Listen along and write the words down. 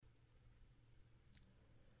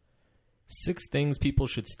6 Things People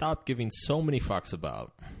Should Stop Giving So Many Fucks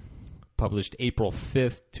About. Published April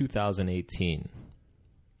 5th, 2018.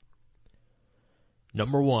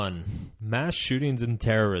 Number 1. Mass shootings and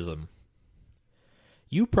terrorism.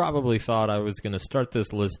 You probably thought I was going to start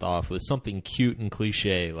this list off with something cute and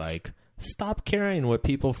cliche like, stop caring what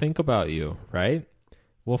people think about you, right?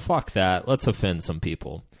 Well, fuck that. Let's offend some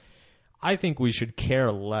people. I think we should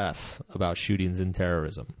care less about shootings and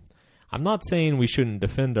terrorism. I'm not saying we shouldn't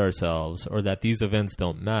defend ourselves or that these events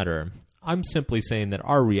don't matter. I'm simply saying that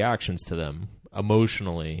our reactions to them,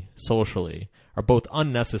 emotionally, socially, are both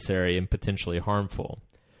unnecessary and potentially harmful.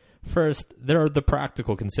 First, there are the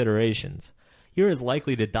practical considerations. You're as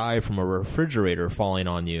likely to die from a refrigerator falling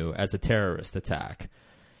on you as a terrorist attack,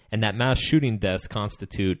 and that mass shooting deaths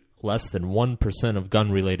constitute less than 1% of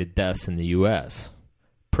gun-related deaths in the U.S.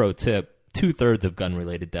 Pro tip, 2/3 of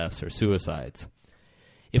gun-related deaths are suicides.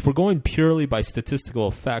 If we're going purely by statistical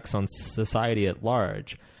effects on society at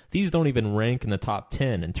large, these don't even rank in the top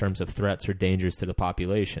 10 in terms of threats or dangers to the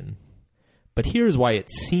population. But here's why it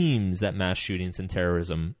seems that mass shootings and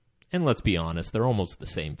terrorism, and let's be honest, they're almost the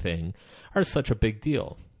same thing, are such a big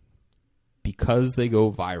deal. Because they go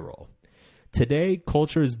viral. Today,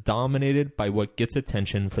 culture is dominated by what gets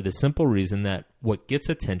attention for the simple reason that what gets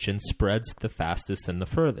attention spreads the fastest and the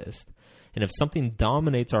furthest. And if something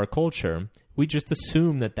dominates our culture, we just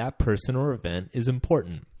assume that that person or event is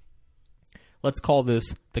important. Let's call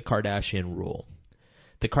this the Kardashian rule.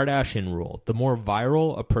 The Kardashian rule. The more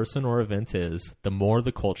viral a person or event is, the more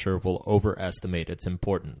the culture will overestimate its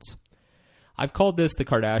importance. I've called this the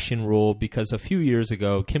Kardashian rule because a few years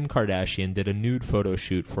ago, Kim Kardashian did a nude photo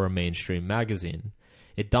shoot for a mainstream magazine.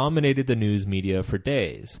 It dominated the news media for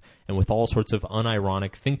days, and with all sorts of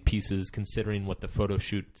unironic think pieces considering what the photo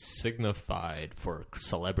shoot signified for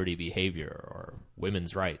celebrity behavior or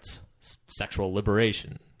women's rights, sexual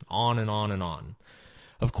liberation, on and on and on.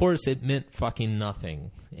 Of course, it meant fucking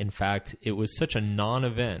nothing. In fact, it was such a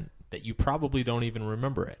non-event that you probably don't even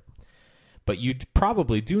remember it. But you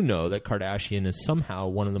probably do know that Kardashian is somehow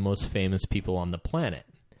one of the most famous people on the planet.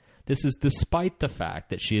 This is despite the fact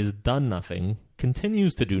that she has done nothing,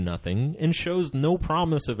 continues to do nothing, and shows no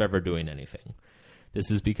promise of ever doing anything. This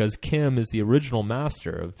is because Kim is the original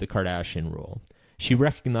master of the Kardashian rule. She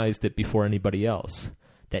recognized it before anybody else,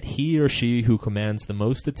 that he or she who commands the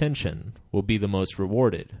most attention will be the most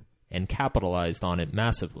rewarded, and capitalized on it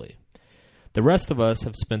massively. The rest of us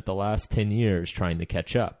have spent the last 10 years trying to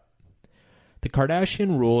catch up. The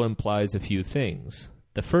Kardashian rule implies a few things.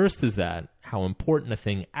 The first is that how important a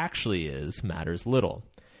thing actually is matters little.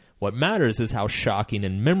 What matters is how shocking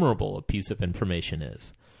and memorable a piece of information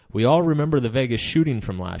is. We all remember the Vegas shooting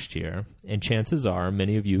from last year, and chances are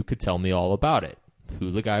many of you could tell me all about it.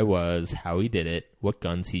 Who the guy was, how he did it, what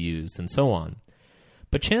guns he used, and so on.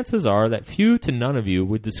 But chances are that few to none of you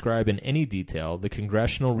would describe in any detail the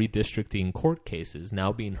congressional redistricting court cases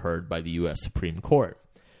now being heard by the U.S. Supreme Court,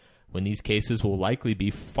 when these cases will likely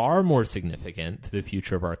be far more significant to the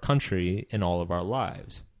future of our country and all of our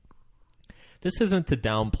lives. This isn't to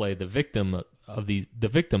downplay the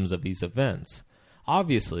victims of these events.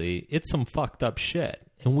 Obviously, it's some fucked up shit,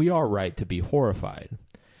 and we are right to be horrified.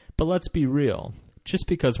 But let's be real. Just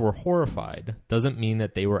because we're horrified doesn't mean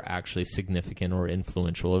that they were actually significant or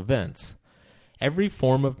influential events. Every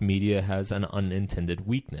form of media has an unintended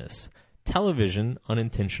weakness. Television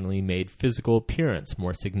unintentionally made physical appearance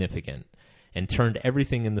more significant and turned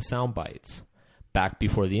everything into sound bites. Back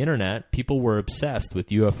before the internet, people were obsessed with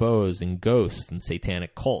UFOs and ghosts and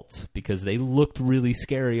satanic cults because they looked really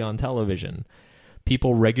scary on television.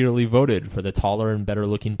 People regularly voted for the taller and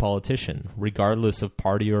better-looking politician, regardless of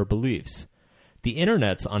party or beliefs. The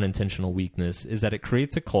internet's unintentional weakness is that it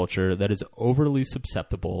creates a culture that is overly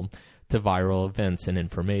susceptible to viral events and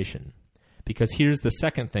information. Because here's the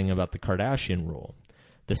second thing about the Kardashian rule.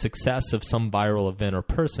 The success of some viral event or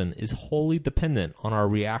person is wholly dependent on our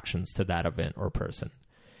reactions to that event or person.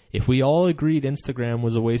 If we all agreed Instagram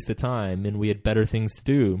was a waste of time and we had better things to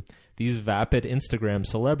do, these vapid Instagram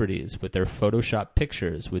celebrities with their Photoshop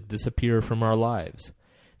pictures would disappear from our lives.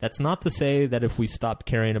 That's not to say that if we stopped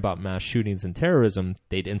caring about mass shootings and terrorism,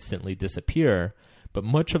 they'd instantly disappear, but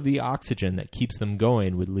much of the oxygen that keeps them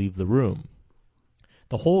going would leave the room.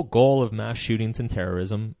 The whole goal of mass shootings and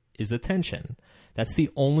terrorism is attention. That's the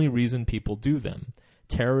only reason people do them.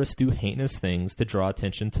 Terrorists do heinous things to draw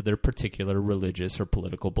attention to their particular religious or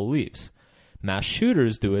political beliefs. Mass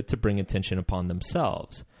shooters do it to bring attention upon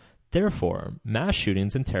themselves. Therefore, mass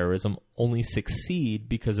shootings and terrorism only succeed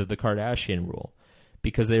because of the Kardashian rule,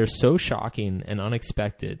 because they are so shocking and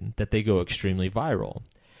unexpected that they go extremely viral.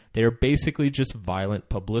 They are basically just violent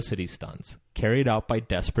publicity stunts, carried out by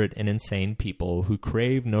desperate and insane people who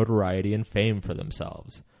crave notoriety and fame for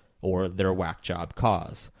themselves, or their whack job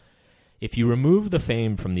cause. If you remove the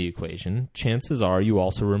fame from the equation, chances are you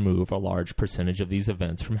also remove a large percentage of these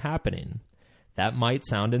events from happening. That might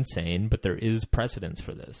sound insane, but there is precedence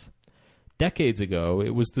for this. Decades ago,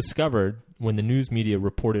 it was discovered when the news media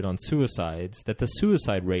reported on suicides that the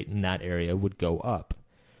suicide rate in that area would go up.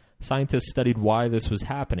 Scientists studied why this was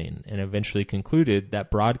happening and eventually concluded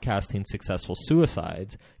that broadcasting successful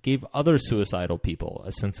suicides gave other suicidal people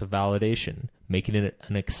a sense of validation, making it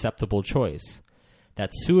an acceptable choice.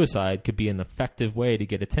 That suicide could be an effective way to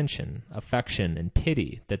get attention, affection, and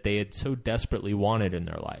pity that they had so desperately wanted in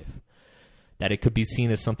their life. That it could be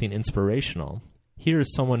seen as something inspirational. Here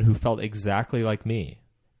is someone who felt exactly like me,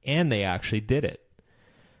 and they actually did it.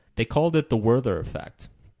 They called it the Werther effect.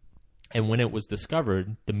 And when it was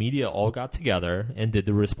discovered, the media all got together and did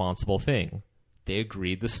the responsible thing. They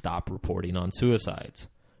agreed to stop reporting on suicides.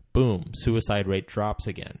 Boom, suicide rate drops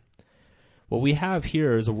again. What we have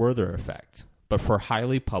here is a Werther effect, but for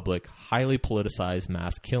highly public, highly politicized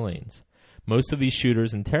mass killings. Most of these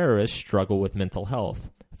shooters and terrorists struggle with mental health,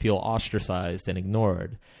 feel ostracized and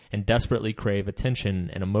ignored, and desperately crave attention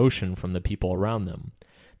and emotion from the people around them.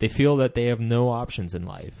 They feel that they have no options in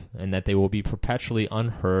life and that they will be perpetually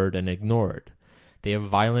unheard and ignored. They have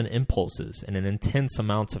violent impulses and an intense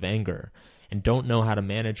amounts of anger and don't know how to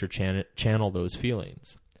manage or channel those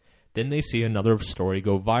feelings. Then they see another story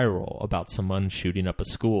go viral about someone shooting up a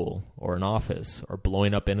school or an office or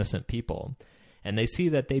blowing up innocent people, and they see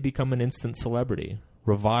that they become an instant celebrity,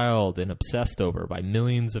 reviled and obsessed over by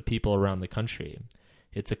millions of people around the country.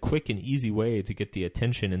 It's a quick and easy way to get the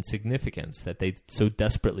attention and significance that they so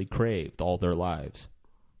desperately craved all their lives.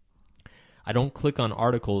 I don't click on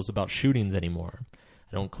articles about shootings anymore.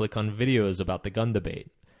 I don't click on videos about the gun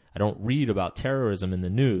debate. I don't read about terrorism in the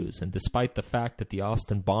news, and despite the fact that the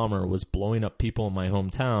Austin bomber was blowing up people in my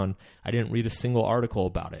hometown, I didn't read a single article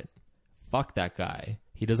about it. Fuck that guy.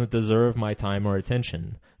 He doesn't deserve my time or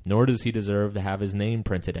attention, nor does he deserve to have his name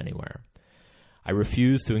printed anywhere. I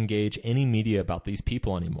refuse to engage any media about these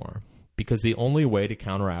people anymore, because the only way to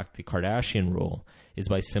counteract the Kardashian rule is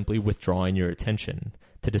by simply withdrawing your attention,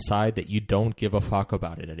 to decide that you don't give a fuck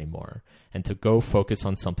about it anymore, and to go focus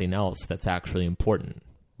on something else that's actually important,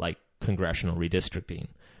 like congressional redistricting.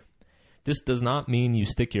 This does not mean you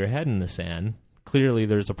stick your head in the sand. Clearly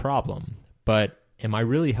there's a problem, but am I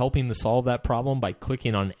really helping to solve that problem by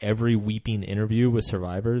clicking on every weeping interview with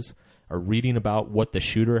survivors, or reading about what the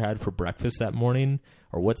shooter had for breakfast that morning,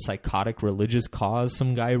 or what psychotic religious cause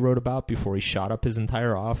some guy wrote about before he shot up his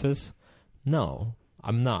entire office? No,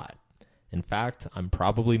 I'm not. In fact, I'm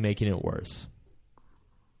probably making it worse.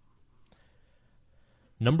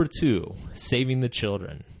 Number 2, saving the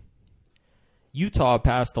children. Utah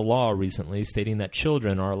passed a law recently stating that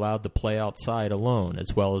children are allowed to play outside alone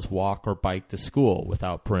as well as walk or bike to school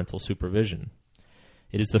without parental supervision.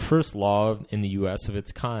 It is the first law in the U.S. of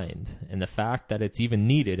its kind, and the fact that it's even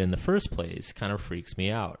needed in the first place kind of freaks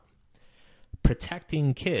me out.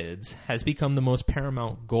 Protecting kids has become the most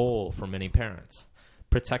paramount goal for many parents.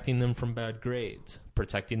 Protecting them from bad grades,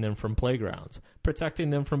 protecting them from playgrounds, protecting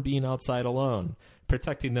them from being outside alone,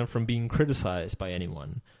 protecting them from being criticized by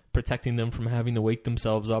anyone, protecting them from having to wake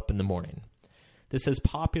themselves up in the morning. This has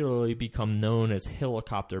popularly become known as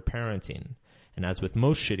helicopter parenting, and as with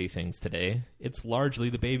most shitty things today, it's largely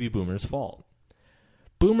the baby boomers' fault.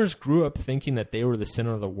 Boomers grew up thinking that they were the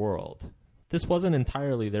center of the world. This wasn't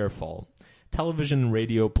entirely their fault. Television and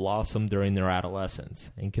radio blossomed during their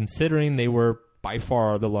adolescence, and considering they were by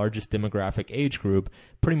far the largest demographic age group,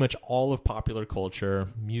 pretty much all of popular culture,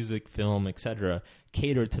 music, film, etc.,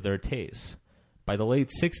 catered to their tastes. By the late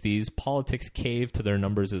 60s, politics caved to their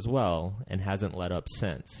numbers as well, and hasn't let up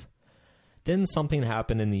since. Then something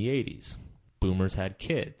happened in the 80s. Boomers had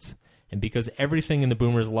kids. And because everything in the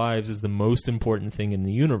boomers' lives is the most important thing in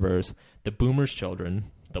the universe, the boomers'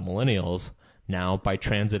 children, the millennials, now by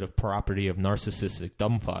transitive property of narcissistic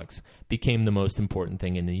dumbfucks, became the most important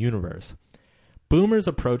thing in the universe. Boomers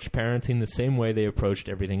approached parenting the same way they approached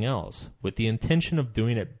everything else, with the intention of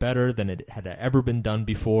doing it better than it had ever been done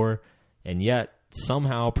before, and yet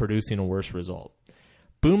somehow producing a worse result.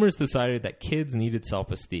 Boomers decided that kids needed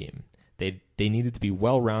self-esteem. They needed to be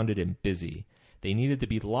well-rounded and busy. They needed to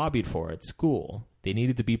be lobbied for at school. They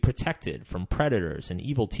needed to be protected from predators and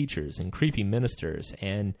evil teachers and creepy ministers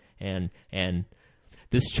and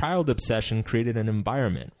this child obsession created an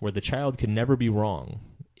environment where the child could never be wrong.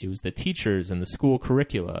 It was the teachers and the school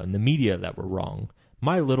curricula and the media that were wrong.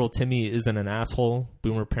 My little Timmy isn't an asshole,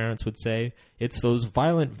 boomer parents would say. It's those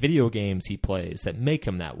violent video games he plays that make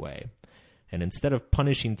him that way. And instead of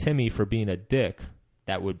punishing Timmy for being a dick,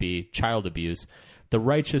 that would be child abuse, the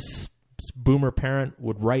righteous boomer parent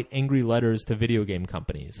would write angry letters to video game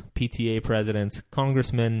companies, PTA presidents,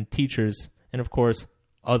 congressmen, teachers, and of course,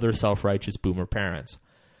 other self-righteous boomer parents.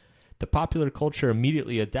 The popular culture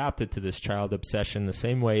immediately adapted to this child obsession the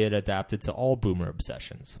same way it adapted to all boomer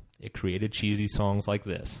obsessions. It created cheesy songs like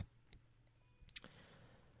this.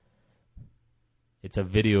 It's a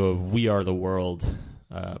video of We Are the World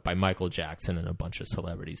by Michael Jackson and a bunch of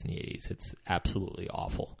celebrities in the 80s. It's absolutely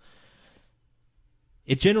awful.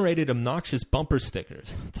 It generated obnoxious bumper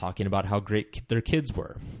stickers talking about how great their kids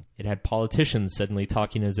were. It had politicians suddenly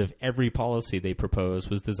talking as if every policy they proposed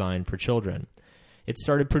was designed for children. It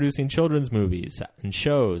started producing children's movies and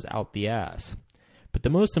shows out the ass. But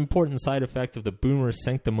the most important side effect of the boomer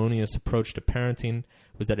sanctimonious approach to parenting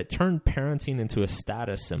was that it turned parenting into a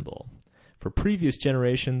status symbol. For previous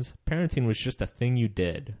generations, parenting was just a thing you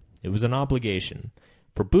did. It was an obligation.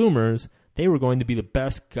 For boomers, they were going to be the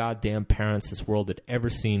best goddamn parents this world had ever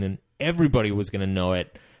seen, and everybody was going to know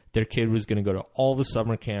it. Their kid was going to go to all the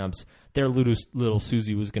summer camps. Their little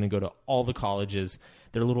Susie was going to go to all the colleges.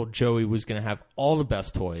 Their little Joey was going to have all the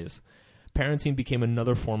best toys. Parenting became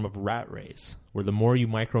another form of rat race, where the more you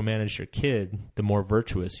micromanaged your kid, the more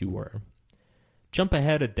virtuous you were. Jump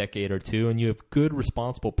ahead a decade or two, and you have good,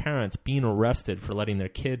 responsible parents being arrested for letting their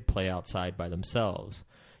kid play outside by themselves.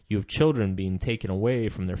 You have children being taken away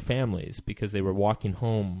from their families because they were walking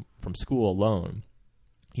home from school alone.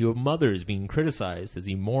 You have mothers being criticized as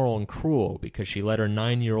immoral and cruel because she let her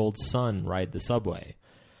 9-year-old son ride the subway.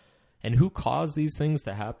 And who caused these things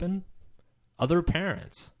to happen? Other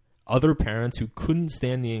parents. Other parents who couldn't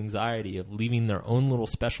stand the anxiety of leaving their own little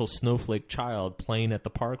special snowflake child playing at the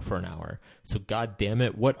park for an hour. So God damn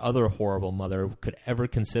it, what other horrible mother could ever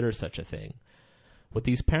consider such a thing? What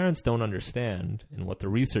these parents don't understand, and what the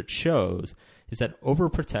research shows, is that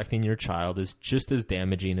overprotecting your child is just as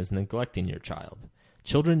damaging as neglecting your child.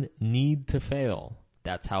 Children need to fail.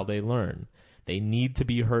 That's how they learn. They need to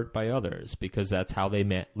be hurt by others because that's how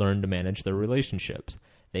they learn to manage their relationships.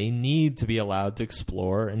 They need to be allowed to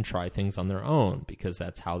explore and try things on their own because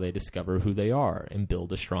that's how they discover who they are and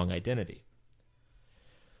build a strong identity.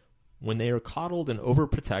 When they are coddled and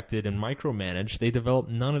overprotected and micromanaged, they develop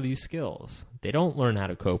none of these skills. They don't learn how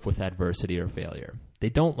to cope with adversity or failure. They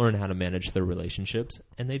don't learn how to manage their relationships,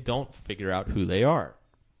 and they don't figure out who they are.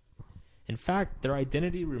 In fact, their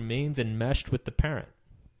identity remains enmeshed with the parent.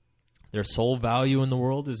 Their sole value in the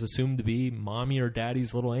world is assumed to be mommy or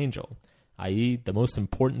daddy's little angel, i.e. the most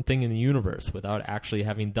important thing in the universe without actually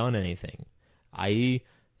having done anything, i.e.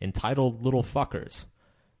 entitled little fuckers,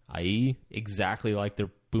 i.e. exactly like their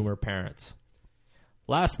boomer parents.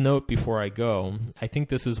 Last note before I go, I think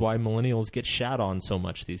this is why millennials get shat on so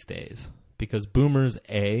much these days. Because boomers,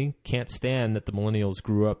 A, can't stand that the millennials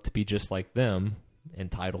grew up to be just like them,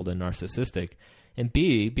 entitled and narcissistic, and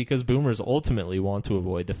B, because boomers ultimately want to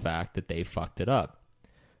avoid the fact that they fucked it up.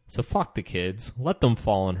 So fuck the kids. Let them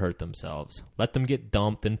fall and hurt themselves. Let them get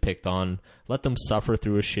dumped and picked on. Let them suffer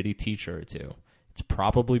through a shitty teacher or two. It's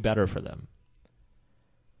probably better for them.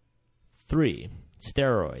 3.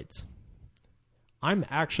 Steroids. I'm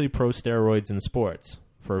actually pro steroids in sports,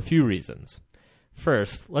 for a few reasons.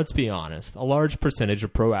 First, let's be honest, a large percentage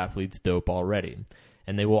of pro athletes dope already,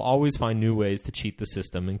 and they will always find new ways to cheat the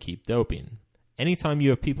system and keep doping. Anytime you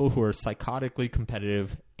have people who are psychotically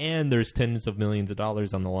competitive and there's tens of millions of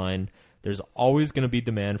dollars on the line, there's always going to be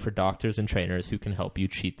demand for doctors and trainers who can help you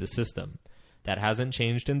cheat the system. That hasn't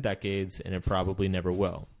changed in decades, and it probably never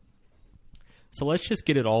will. So let's just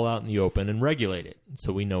get it all out in the open and regulate it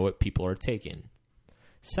so we know what people are taking.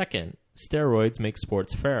 Second, steroids make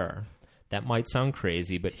sports fairer. That might sound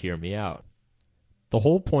crazy, but hear me out. The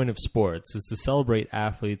whole point of sports is to celebrate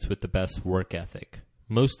athletes with the best work ethic,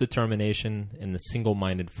 most determination, and the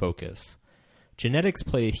single-minded focus. Genetics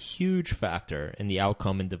play a huge factor in the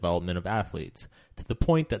outcome and development of athletes, to the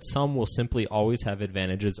point that some will simply always have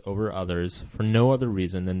advantages over others for no other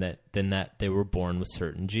reason than that they were born with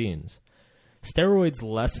certain genes. Steroids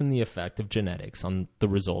lessen the effect of genetics on the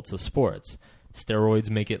results of sports.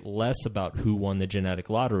 Steroids make it less about who won the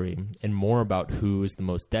genetic lottery and more about who is the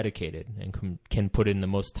most dedicated and can put in the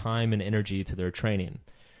most time and energy to their training.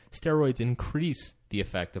 Steroids increase the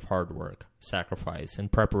effect of hard work, sacrifice,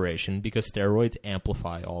 and preparation because steroids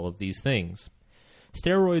amplify all of these things.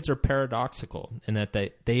 Steroids are paradoxical in that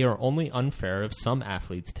they are only unfair if some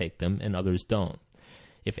athletes take them and others don't.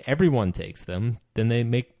 If everyone takes them, then they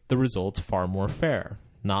make the results far more fair,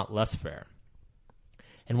 not less fair.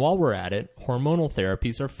 And while we're at it, hormonal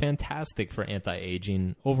therapies are fantastic for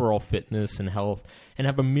anti-aging, overall fitness and health, and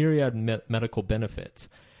have a myriad of medical benefits.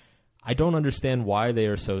 I don't understand why they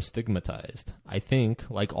are so stigmatized. I think,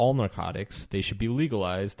 like all narcotics, they should be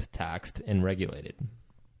legalized, taxed, and regulated.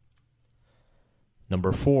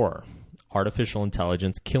 Number 4, artificial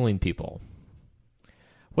intelligence killing people.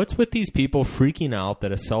 What's with these people freaking out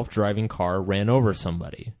that a self-driving car ran over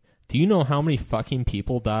somebody? Do you know how many fucking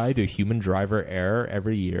people die to human driver error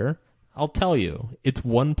every year? I'll tell you, it's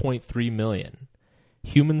 1.3 million.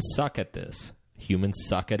 Humans suck at this. Humans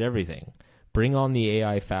suck at everything. Bring on the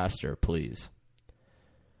AI faster, please.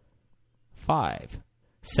 5,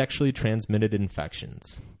 sexually transmitted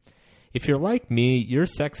infections. If you're like me, your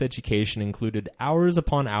sex education included hours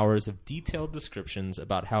upon hours of detailed descriptions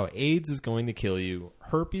about how AIDS is going to kill you,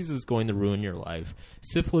 herpes is going to ruin your life,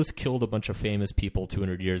 syphilis killed a bunch of famous people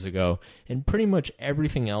 200 years ago, and pretty much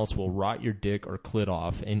everything else will rot your dick or clit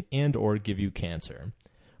off and or give you cancer.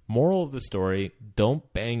 Moral of the story,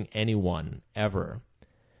 don't bang anyone, ever.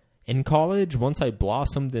 In college, once I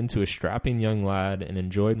blossomed into a strapping young lad and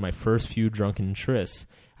enjoyed my first few drunken trysts,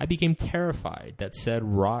 I became terrified that said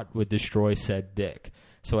rot would destroy said dick,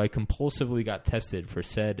 so I compulsively got tested for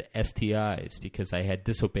said STIs because I had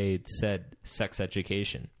disobeyed said sex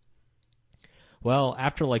education. Well,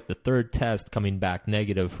 after like the third test coming back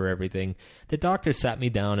negative for everything, the doctor sat me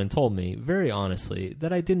down and told me, very honestly,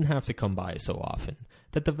 that I didn't have to come by so often,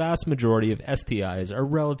 that the vast majority of STIs are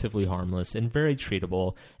relatively harmless and very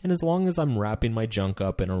treatable, and as long as I'm wrapping my junk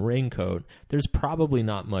up in a raincoat, there's probably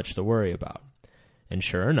not much to worry about. And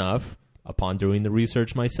sure enough, upon doing the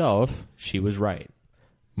research myself, she was right.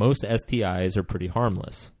 Most STIs are pretty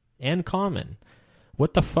harmless. And common.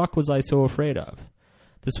 What the fuck was I so afraid of?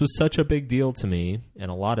 This was such a big deal to me, and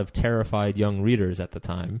a lot of terrified young readers at the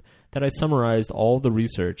time, that I summarized all the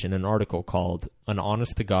research in an article called An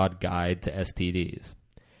Honest-to-God Guide to STDs.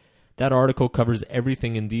 That article covers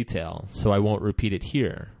everything in detail, so I won't repeat it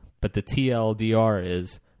here, but the TLDR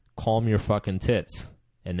is, calm your fucking tits,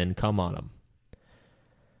 and then come on them.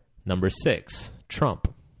 Number 6,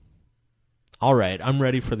 Trump. All right, I'm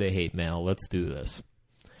ready for the hate mail. Let's do this.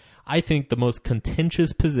 I think the most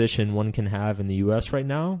contentious position one can have in the U.S. right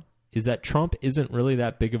now is that Trump isn't really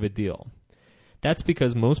that big of a deal. That's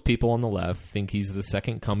because most people on the left think he's the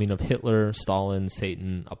second coming of Hitler, Stalin,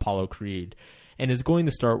 Satan, Apollo Creed, and is going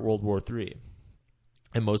to start World War III.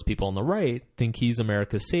 And most people on the right think he's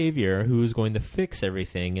America's savior who is going to fix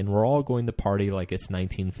everything and we're all going to party like it's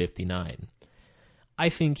 1959. I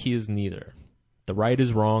think he is neither. The right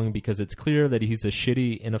is wrong because it's clear that he's a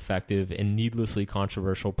shitty, ineffective, and needlessly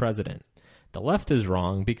controversial president. The left is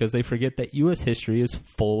wrong because they forget that U.S. history is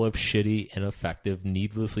full of shitty, ineffective,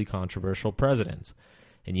 needlessly controversial presidents.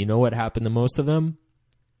 And you know what happened to most of them?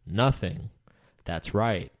 Nothing. That's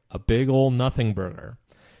right. A big old nothing burger.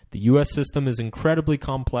 The U.S. system is incredibly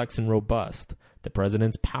complex and robust. The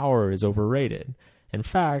president's power is overrated. In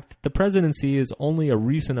fact, the presidency is only a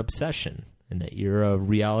recent obsession in the era of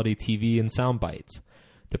reality TV and sound bites.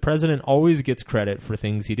 The president always gets credit for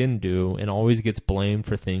things he didn't do and always gets blamed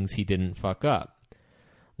for things he didn't fuck up.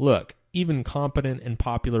 Look, even competent and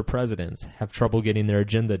popular presidents have trouble getting their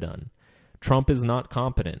agenda done. Trump is not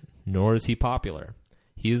competent, nor is he popular.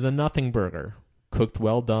 He is a nothing burger, cooked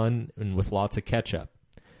well done and with lots of ketchup.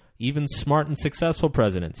 Even smart and successful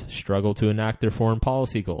presidents struggle to enact their foreign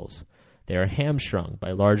policy goals. They are hamstrung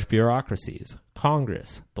by large bureaucracies,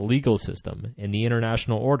 Congress, the legal system, and the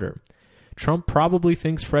international order. Trump probably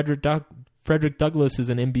thinks Frederick Douglass is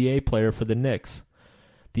an NBA player for the Knicks.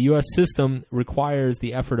 The U.S. system requires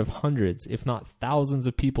the effort of hundreds, if not thousands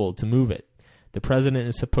of people to move it. The president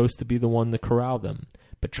is supposed to be the one to corral them,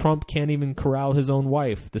 but Trump can't even corral his own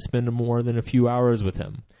wife to spend more than a few hours with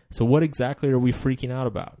him. So what exactly are we freaking out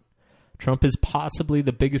about? Trump is possibly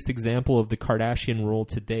the biggest example of the Kardashian rule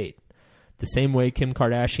to date. The same way Kim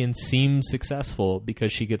Kardashian seems successful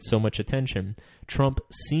because she gets so much attention, Trump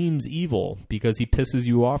seems evil because he pisses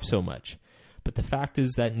you off so much. But the fact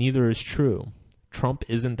is that neither is true. Trump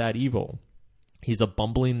isn't that evil. He's a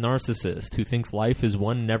bumbling narcissist who thinks life is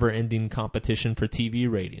one never-ending competition for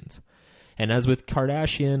TV ratings. And as with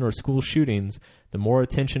Kardashian or school shootings, the more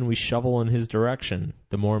attention we shovel in his direction,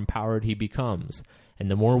 the more empowered he becomes, and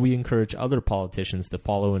the more we encourage other politicians to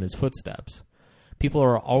follow in his footsteps. People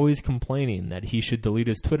are always complaining that he should delete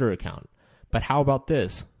his Twitter account. But how about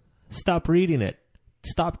this? Stop reading it.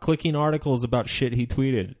 Stop clicking articles about shit he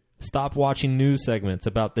tweeted. Stop watching news segments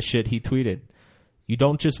about the shit he tweeted. You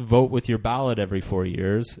don't just vote with your ballot every 4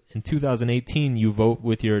 years. In 2018, you vote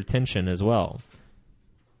with your attention as well.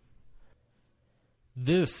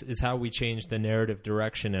 This is how we change the narrative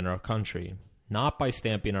direction in our country. not by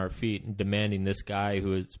stamping our feet and demanding this guy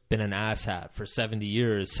who has been an asshat for 70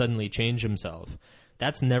 years suddenly change himself.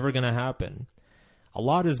 That's never going to happen. A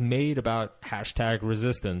lot is made about hashtag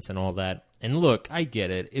resistance and all that. And look, I get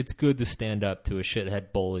it. It's good to stand up to a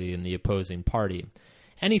shithead bully in the opposing party.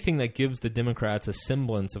 Anything that gives the Democrats a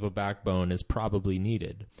semblance of a backbone is probably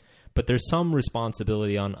needed. But there's some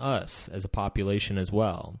responsibility on us as a population as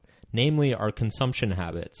well, namely our consumption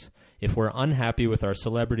habits. If we're unhappy with our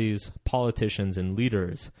celebrities, politicians, and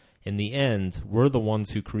leaders, in the end, we're the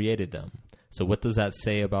ones who created them. So what does that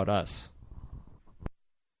say about us?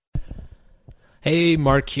 Hey,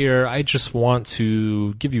 Mark here. I just want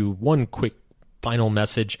to give you one quick final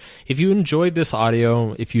message. If you enjoyed this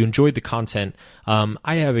audio, if you enjoyed the content,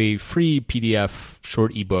 I have a free PDF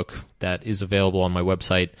short ebook that is available on my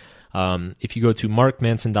website. If you go to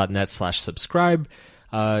markmanson.net/subscribe,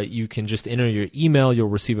 you can just enter your email. You'll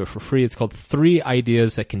receive it for free. It's called 3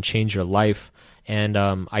 Ideas That Can Change Your Life. And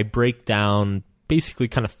I break down basically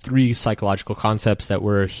kind of 3 psychological concepts that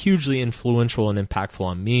were hugely influential and impactful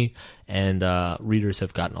on me, and readers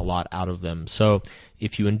have gotten a lot out of them. So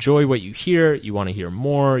if you enjoy what you hear, you want to hear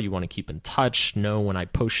more, you want to keep in touch, know when I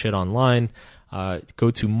post shit online,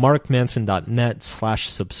 go to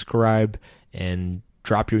markmanson.net/subscribe and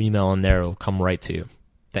drop your email in there. It'll come right to you.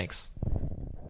 Thanks.